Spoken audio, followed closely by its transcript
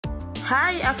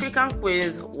Hi African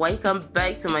queens, welcome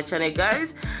back to my channel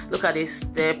guys. Look at this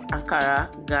step Ankara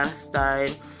gown style.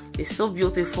 It's so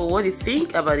beautiful. What do you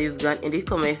think about this gown in the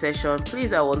comment section?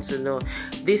 Please, I want to know.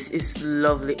 This is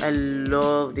lovely. I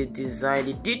love the design.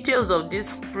 The details of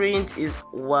this print is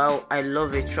wow. I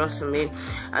love it, trust me.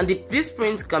 And this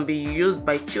print can be used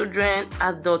by children,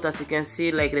 adults. As you can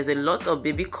see, like there's a lot of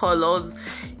baby colors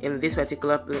in this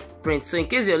particular print. So in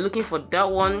case you're looking for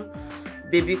that one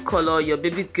baby color, your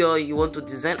baby girl, you want to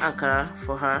design Ankara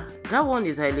for her, that one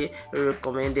is highly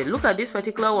recommended. Look at this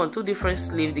particular one, two different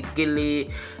sleeves, the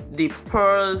gele, the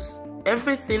pearls,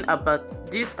 everything about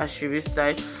this Asoebi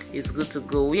style is good to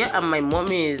go. Where and my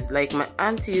mommy is, like my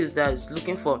auntie is, that is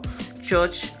looking for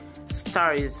church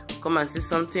stars, come and see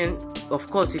something.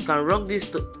 Of course, you can rock this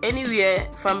to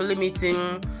anywhere, family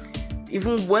meeting,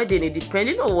 even wedding,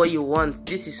 depending on what you want.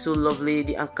 This is so lovely.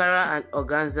 The Ankara and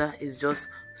organza is just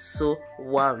so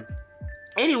warm.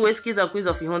 Anyways, kids and queens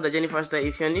of Ihonda Jennifer style,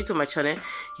 if you're new to my channel,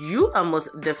 you are most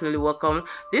definitely welcome.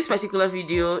 This particular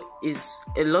video is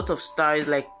a lot of styles.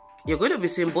 Like, you're going to be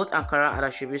seeing both Ankara and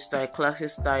Asoebi style, classic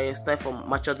style for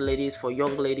matured ladies, for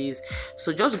young ladies.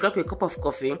 So just grab a cup of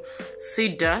coffee,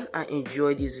 sit down and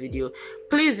enjoy this video.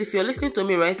 Please, if you're listening to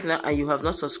me right now and you have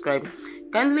not subscribed,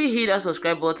 kindly hit that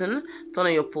subscribe button, turn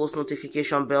on your post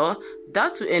notification bell.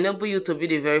 That will enable you to be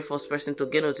the very first person to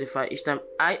get notified each time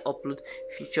I upload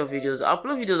future videos. I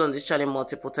upload videos on this channel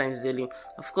multiple times daily.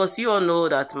 Of course, you all know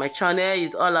that my channel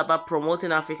is all about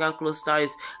promoting African clothes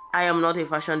styles. I am not a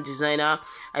fashion designer.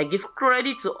 I give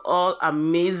credit to all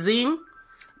amazing,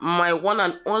 my one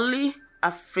and only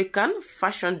African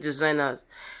fashion designers.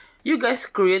 You guys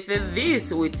created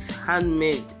this with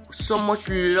handmade, so much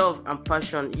love and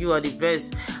passion. You are the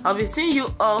best. I'll be seeing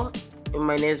you all in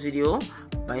my next video.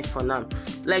 Bye for now.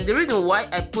 Like, the reason why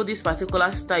I put this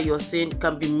particular style you're seeing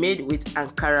can be made with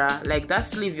Ankara, like that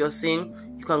sleeve you're seeing,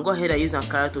 you can go ahead and use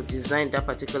Ankara to design that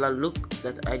particular look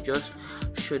that I just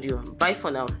showed you. Bye for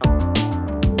now.